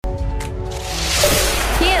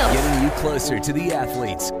bringing you closer to the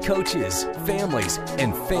athletes, coaches, families,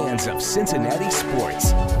 and fans of Cincinnati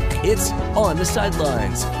sports. It's On the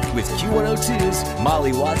Sidelines with Q102's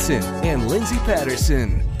Molly Watson and Lindsay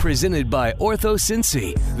Patterson. Presented by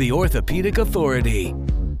OrthoCincy, the orthopedic authority.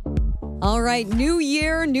 All right, new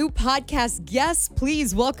year, new podcast guests.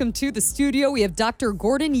 Please welcome to the studio. We have Dr.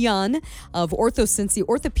 Gordon Yun of OrthoCincy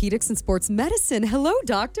Orthopedics and Sports Medicine. Hello,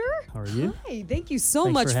 doctor. How are you? Hi, thank you so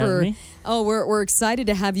Thanks much for having me. Oh, we're excited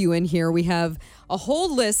to have you in here. We have a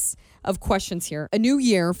whole list of questions here. A new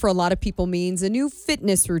year for a lot of people means a new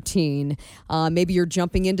fitness routine. Maybe you're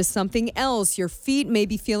jumping into something else. Your feet may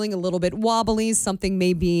be feeling a little bit wobbly. Something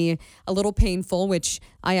may be a little painful, which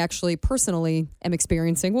I actually personally am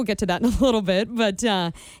experiencing. We'll get to that in a little bit. But,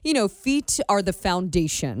 feet are the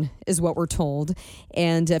foundation is what we're told.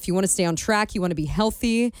 And if you want to stay on track, you want to be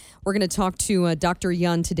healthy, we're going to talk to Dr.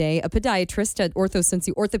 Yun today, a podiatrist at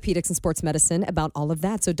OrthoCincy Orthopedics and Sports Medicine, about all of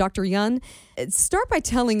that. So Dr. Yun, start by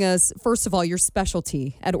telling us, first of all, your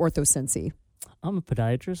specialty at OrthoCincy. I'm a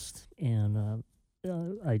podiatrist, and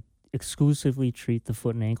I exclusively treat the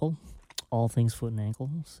foot and ankle, all things foot and ankle.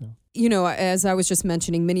 So, as I was just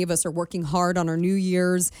mentioning, many of us are working hard on our New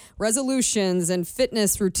Year's resolutions and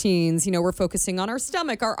fitness routines. We're focusing on our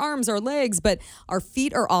stomach, our arms, our legs, but our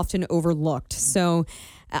feet are often overlooked. So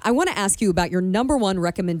I want to ask you about your number one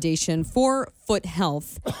recommendation for foot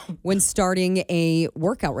health when starting a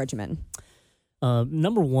workout regimen.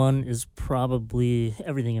 Number one is probably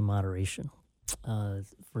everything in moderation.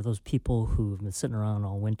 For those people who've been sitting around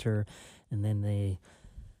all winter and then they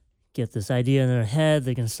get this idea in their head,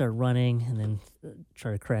 they're going to start running and then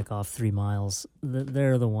try to crack off 3 miles.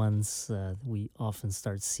 They're the ones we often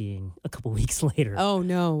start seeing a couple weeks later. Oh,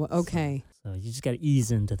 no. Okay. So you just got to ease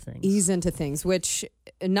into things. Which,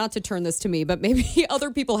 not to turn this to me, but maybe other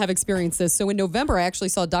people have experienced this. So in November, I actually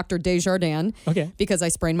saw Dr. Desjardins because I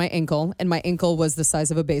sprained my ankle, and my ankle was the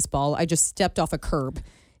size of a baseball. I just stepped off a curb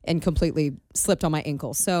and completely slipped on my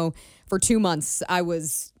ankle. So for 2 months, I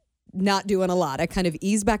was not doing a lot. I kind of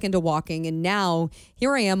eased back into walking, and now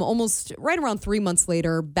here I am almost right around 3 months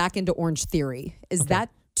later, back into Orange Theory. Is that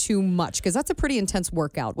too much? Because that's a pretty intense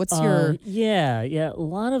workout. What's your... Yeah. A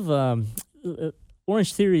lot of...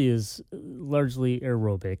 Orange Theory is largely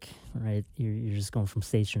aerobic, right? You're just going from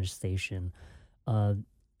station to station. I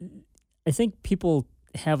think people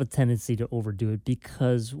have a tendency to overdo it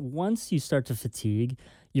because once you start to fatigue,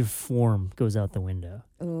 your form goes out the window.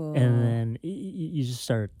 Oh. And then you just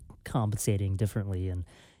start compensating differently, and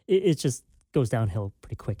it just goes downhill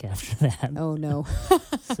pretty quick after that. Oh, no.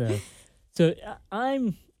 So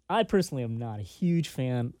I personally am not a huge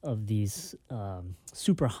fan of these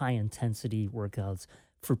super high-intensity workouts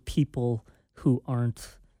for people who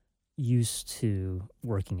aren't used to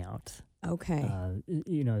working out. Okay.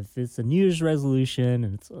 If it's a New Year's resolution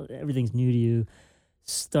and everything's new to you,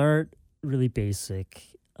 start really basic,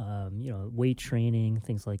 weight training,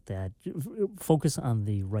 things like that. Focus on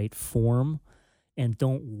the right form and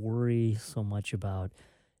don't worry so much about,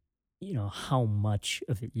 how much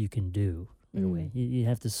of it you can do. Right away. You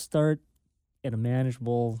have to start at a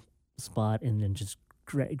manageable spot and then just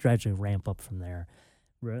gradually ramp up from there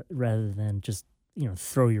rather than just,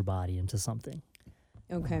 throw your body into something.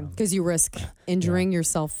 Okay, because you risk injuring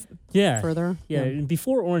yourself further. Yeah, and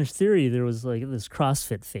before Orange Theory, there was like this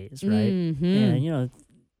CrossFit phase, right? Mm-hmm. And,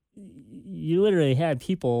 you literally had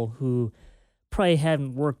people who probably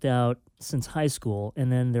hadn't worked out since high school,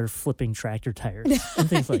 and then they're flipping tractor tires and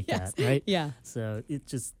things like that, right? Yeah. So it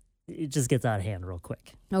just gets out of hand real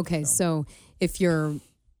quick. Okay, so if you're,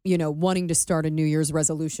 wanting to start a New Year's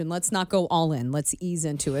resolution, let's not go all in. Let's ease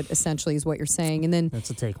into it, essentially, is what you're saying. And then that's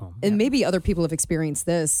a take home. And maybe other people have experienced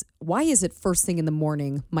this. Why is it first thing in the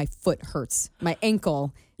morning, my foot hurts? My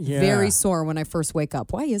ankle, very sore when I first wake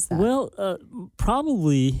up. Why is that? Well,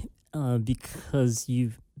 probably because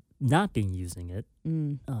you've not been using it.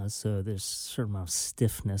 So there's a certain amount of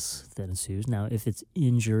stiffness that ensues. Now, if it's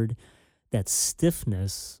injured, that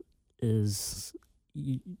stiffness is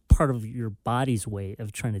part of your body's way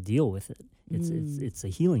of trying to deal with it. It's a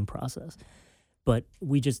healing process. But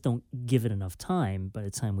we just don't give it enough time by the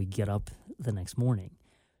time we get up the next morning.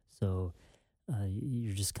 So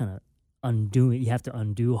you're just kind of you have to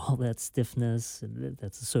undo all that stiffness and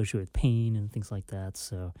that's associated with pain and things like that.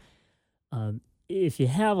 So if you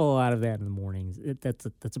have a lot of that in the mornings, that's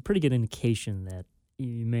a pretty good indication that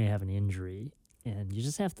you may have an injury. And you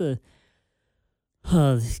just have to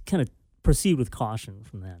kind of proceed with caution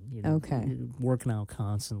from that. Okay. Working out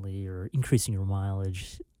constantly or increasing your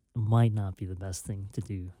mileage might not be the best thing to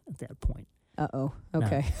do at that point. Uh-oh.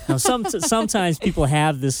 Okay. Now sometimes people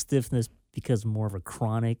have this stiffness because more of a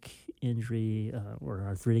chronic injury or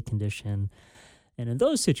arthritic condition. And in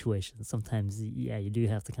those situations, sometimes, you do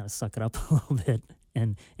have to kind of suck it up a little bit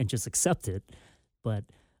and just accept it. But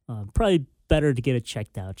probably better to get it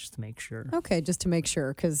checked out just to make sure. Okay, just to make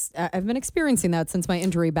sure, because I've been experiencing that since my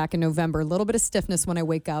injury back in November. A little bit of stiffness when I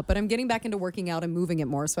wake up, but I'm getting back into working out and moving it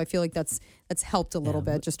more. So I feel like that's helped a little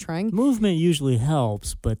bit, just trying. Movement usually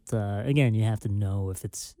helps, but again, you have to know if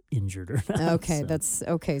it's injured or not. Okay, that's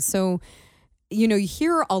okay. So, you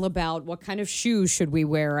hear all about what kind of shoes should we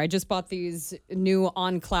wear. I just bought these new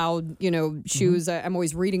On Cloud, shoes. I'm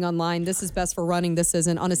always reading online. This is best for running. This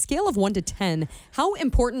isn't. On a scale of 1 to 10, how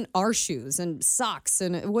important are shoes and socks?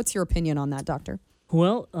 And what's your opinion on that, doctor?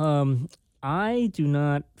 Well, I do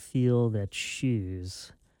not feel that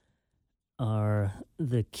shoes are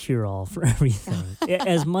the cure-all for everything,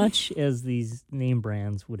 as much as these name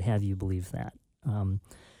brands would have you believe that.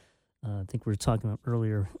 I think we were talking about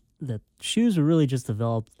earlier that shoes were really just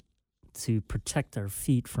developed to protect our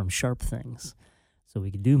feet from sharp things so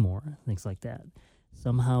we could do more, things like that.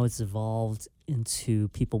 Somehow it's evolved into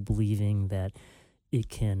people believing that it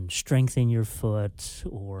can strengthen your foot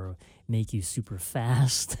or make you super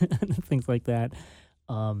fast, things like that.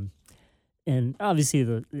 And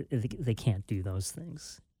obviously they can't do those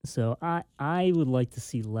things. So I would like to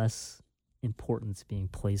see less importance being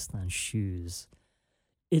placed on shoes.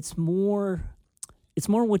 It's more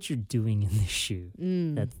what you're doing in the shoe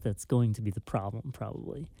that's going to be the problem,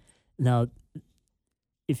 probably. Now,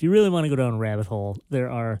 if you really want to go down a rabbit hole, there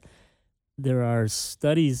are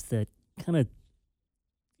studies that kind of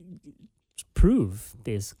prove,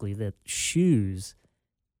 basically, that shoes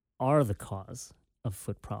are the cause of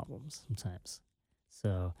foot problems sometimes.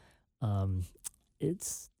 So,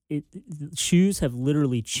 shoes have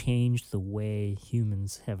literally changed the way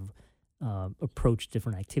humans have approached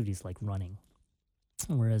different activities like running.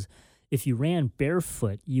 Whereas if you ran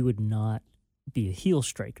barefoot, you would not be a heel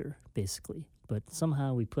striker, basically. But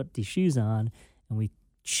somehow we put these shoes on and we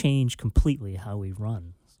change completely how we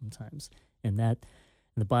run sometimes. And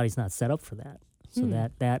the body's not set up for that. So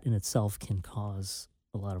that in itself can cause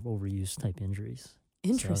a lot of overuse type injuries.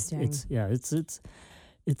 Interesting. So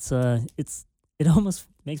it almost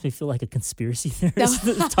makes me feel like a conspiracy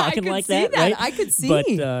theorist talking like that, right? I could see.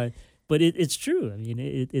 But it's true. I mean,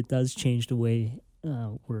 it does change the way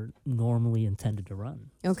we're normally intended to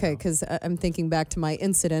run. Okay, because I'm thinking back to my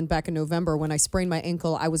incident back in November when I sprained my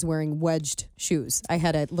ankle. I was wearing wedged shoes. I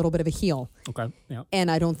had a little bit of a heel. Okay, yeah.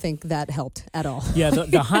 And I don't think that helped at all. Yeah,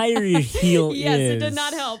 the higher your heel yes, is. it did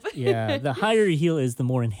not help. Yeah, the higher your heel is, the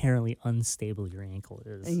more inherently unstable your ankle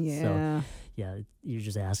is. Yeah. So, yeah, you're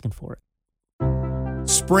just asking for it.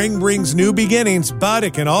 Spring brings new beginnings, but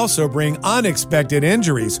it can also bring unexpected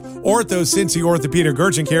injuries. OrthoCincy Orthopedic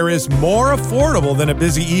Urgent Care is more affordable than a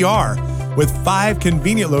busy ER. With 5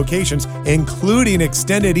 convenient locations, including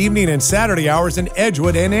extended evening and Saturday hours in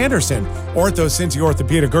Edgewood and Anderson, OrthoCincy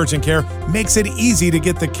Orthopedic Urgent Care makes it easy to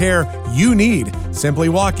get the care you need. Simply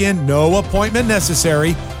walk in, no appointment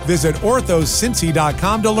necessary. Visit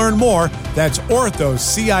OrthoCincy.com to learn more. That's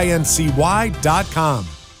OrthoCincy.com.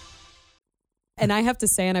 And I have to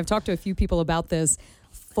say, and I've talked to a few people about this,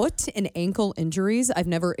 foot and ankle injuries, I've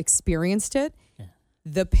never experienced it. Yeah.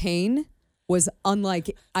 The pain was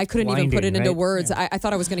unlike, I couldn't even put it into words. Yeah. I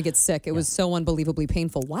thought I was going to get sick. It was so unbelievably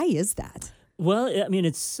painful. Why is that? Well, I mean,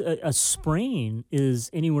 it's a sprain is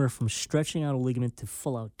anywhere from stretching out a ligament to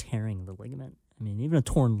full out tearing the ligament. I mean, even a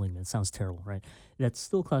torn ligament sounds terrible, right? That's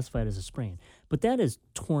still classified as a sprain. But that is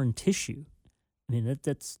torn tissue. I mean,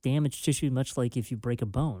 that's damaged tissue, much like if you break a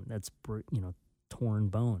bone. That's, torn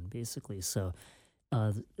bone, basically. So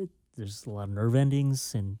there's a lot of nerve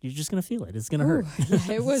endings, and you're just going to feel it. It's going to hurt.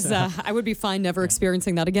 Yeah, it was. I would be fine never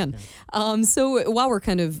experiencing that again. Yeah. So while we're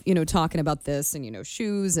kind of, talking about this and,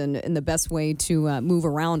 shoes and the best way to move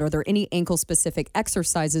around, are there any ankle-specific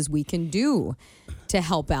exercises we can do to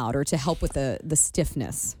help out or to help with the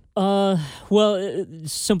stiffness? Simple,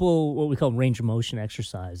 what we call range of motion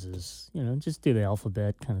exercises. Just do the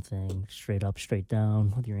alphabet kind of thing, straight up, straight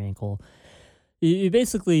down with your ankle. You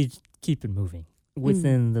basically keep it moving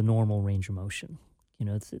within the normal range of motion.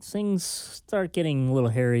 Things start getting a little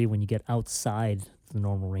hairy when you get outside the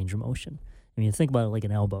normal range of motion. I mean, think about it like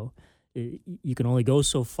an elbow. You can only go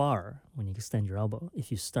so far when you extend your elbow. If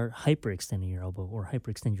you start hyperextending your elbow or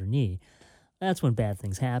hyperextend your knee, that's when bad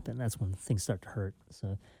things happen. That's when things start to hurt.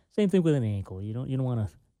 So same thing with an ankle. You don't want to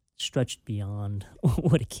stretch it beyond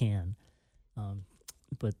what it can.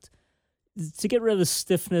 But to get rid of the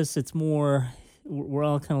stiffness, it's more, we're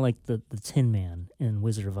all kind of like the Tin Man in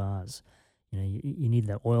Wizard of Oz. You need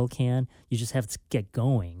that oil can. You just have to get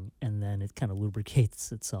going, and then it kind of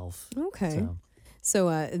lubricates itself. Okay.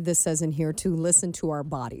 So this says in here to listen to our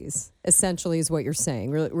bodies, essentially is what you're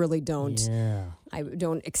saying. Really don't. Yeah. I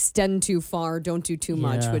don't extend too far, don't do too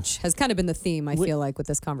much, which has kind of been the theme, I feel like, with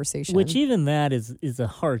this conversation. Which even that is a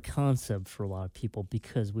hard concept for a lot of people,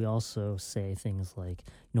 because we also say things like,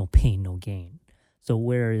 no pain, no gain. So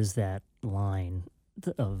where is that line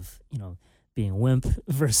of, being a wimp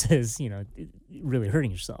versus, really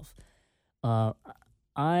hurting yourself?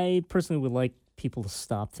 I personally would like people to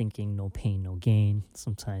stop thinking no pain, no gain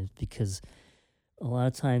sometimes, because a lot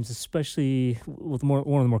of times, especially with one of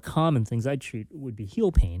the more common things I treat would be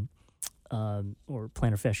heel pain or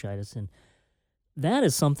plantar fasciitis. And that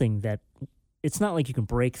is something that it's not like you can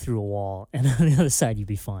break through a wall and on the other side you'd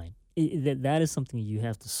be fine. That is something you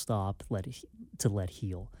have to stop, let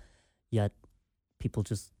heal. Yet people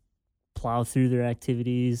just plow through their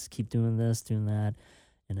activities, keep doing this, doing that,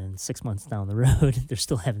 and then 6 months down the road, they're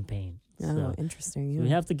still having pain. Oh, interesting. So we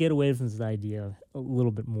have to get away from this idea a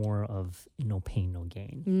little bit more of no pain, no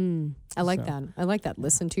gain. I like that. I like that.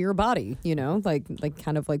 Listen to your body, like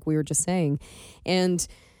kind of like we were just saying. And,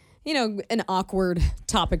 an awkward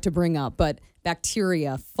topic to bring up, but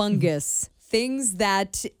bacteria, fungus, things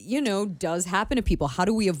that, does happen to people. How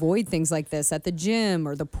do we avoid things like this at the gym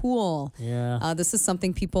or the pool? Yeah. This is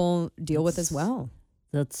something people deal with as well.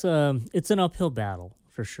 That's it's an uphill battle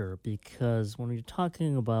for sure, because when you're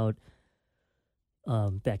talking about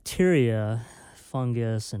bacteria,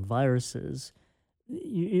 fungus, and viruses,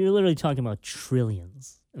 you're literally talking about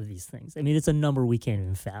trillions of these things. I mean, it's a number we can't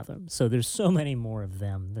even fathom. So there's so many more of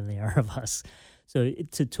them than there are of us. So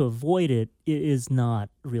to avoid it is not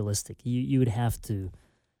realistic. You would have to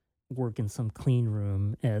work in some clean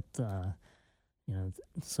room at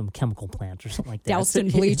some chemical plant or something like that. Doused in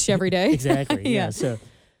bleach every day. Exactly. Yeah. So,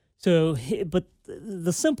 but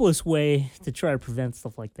the simplest way to try to prevent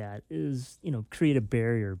stuff like that is, create a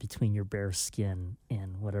barrier between your bare skin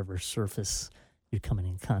and whatever surface you're coming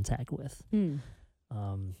in contact with.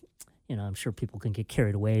 I'm sure people can get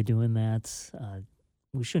carried away doing that.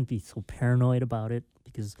 We shouldn't be so paranoid about it,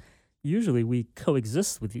 because usually we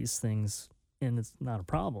coexist with these things and it's not a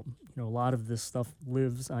problem. A lot of this stuff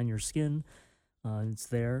lives on your skin. It's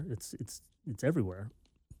there. It's everywhere,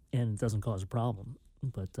 and it doesn't cause a problem.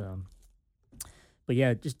 But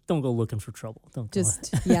yeah, just don't go looking for trouble.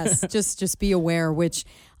 Just be aware, which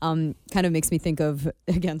kind of makes me think of,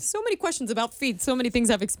 again, so many questions about feet, so many things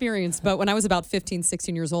I've experienced. But when I was about 15,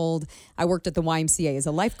 16 years old, I worked at the YMCA as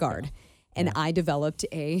a lifeguard, and I developed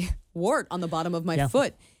a wart on the bottom of my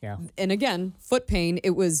foot. Yeah. And again, foot pain,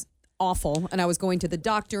 it was awful. And I was going to the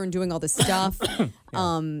doctor and doing all this stuff.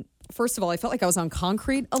 First of all, I felt like I was on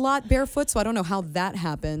concrete a lot barefoot, so I don't know how that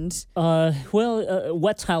happened.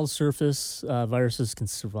 Wet tile surface, viruses can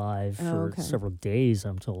survive for several days,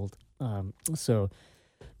 I'm told. So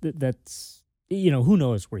that's, who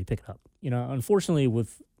knows where you pick it up. Unfortunately,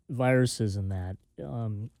 with viruses and that,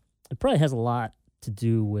 it probably has a lot to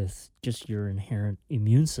do with just your inherent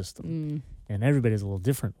immune system. And everybody's a little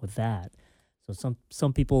different with that. So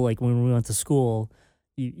some people, like when we went to school,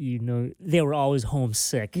 they were always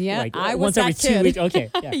homesick. Yeah, like I was once that every kid. 2 weeks.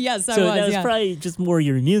 Okay, yeah. Yes, I so was. that was yeah. probably just more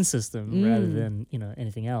your immune system rather than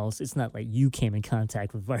anything else. It's not like you came in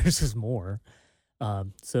contact with viruses more.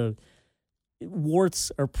 So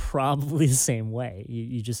warts are probably the same way.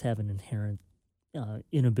 You just have an inherent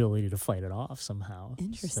inability to fight it off somehow.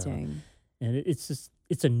 Interesting. And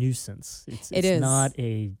it's a nuisance. It's is. not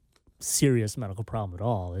a serious medical problem at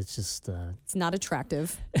all. It's just it's not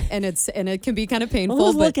attractive, and it can be kind of painful. Well,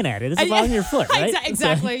 who's but looking at it? It's on your foot, right?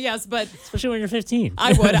 Exactly. Yes, but especially when you're 15.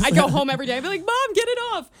 I'd go home every day. I'd be like, "Mom, get it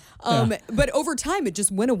off." But over time, it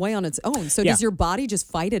just went away on its own. So does your body just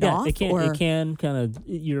fight it off? It can kind of,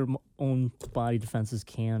 your own body defenses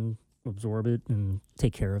can absorb it and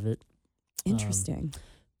take care of it. Interesting.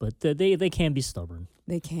 But they can be stubborn.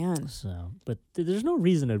 They can. So, but there's no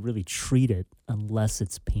reason to really treat it unless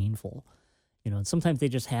it's painful. And sometimes they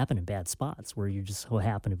just happen in bad spots where you just so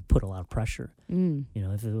happen to put a lot of pressure.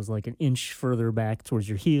 If it was like an inch further back towards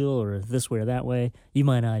your heel or this way or that way, you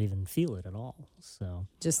might not even feel it at all. So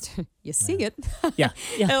just you see it. Yeah.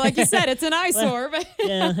 And like you said, it's an eyesore. But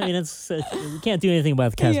yeah, I mean, it's you can't do anything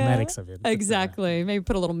about the cosmetics of it. Exactly. Maybe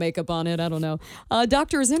put a little makeup on it. I don't know.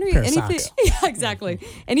 Doctor, is there anything? Socks. Yeah, exactly.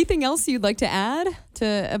 Anything else you'd like to add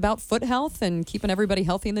about foot health and keeping everybody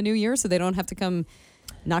healthy in the new year so they don't have to come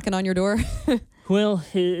knocking on your door? Well,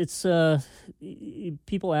 it's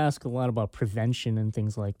people ask a lot about prevention and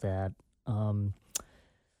things like that.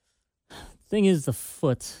 Thing is, the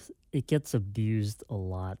foot it gets abused a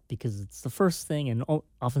lot because it's the first thing and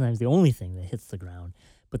oftentimes the only thing that hits the ground.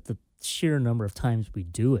 But the sheer number of times we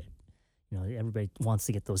do it, everybody wants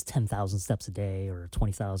to get those 10,000 steps a day or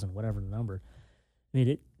 20,000, whatever the number. I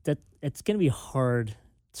mean, it's going to be hard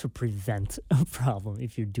to prevent a problem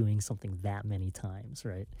if you're doing something that many times,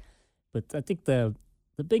 right? But I think the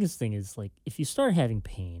biggest thing is, like, if you start having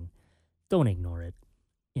pain, don't ignore it,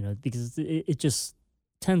 because it just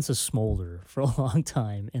tends to smolder for a long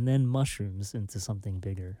time and then mushrooms into something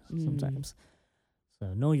bigger sometimes.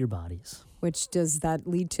 So know your bodies. Which, does that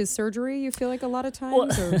lead to surgery, you feel like, a lot of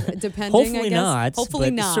times? Or depending, hopefully I guess? not. Hopefully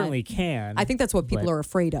but not. It certainly can. I think that's what people are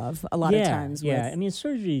afraid of a lot of times. Yeah, I mean,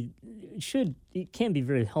 surgery it can be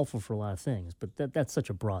very helpful for a lot of things, but that's such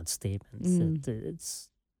a broad statement that it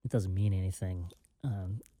doesn't mean anything,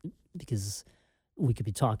 because we could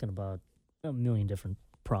be talking about a million different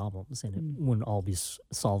problems, and it wouldn't all be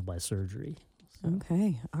solved by surgery. So.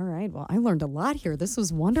 Okay. All right. Well, I learned a lot here. This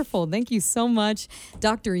was wonderful. Thank you so much,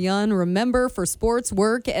 Dr. Yun. Remember, for sports,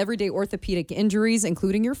 work, everyday orthopedic injuries,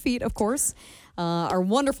 including your feet, of course, our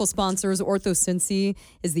wonderful sponsors, OrthoCincy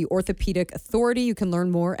is the orthopedic authority. You can learn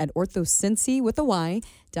more at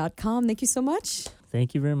OrthoCincy.com. Thank you so much.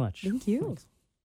 Thank you very much. Thank you. Thanks.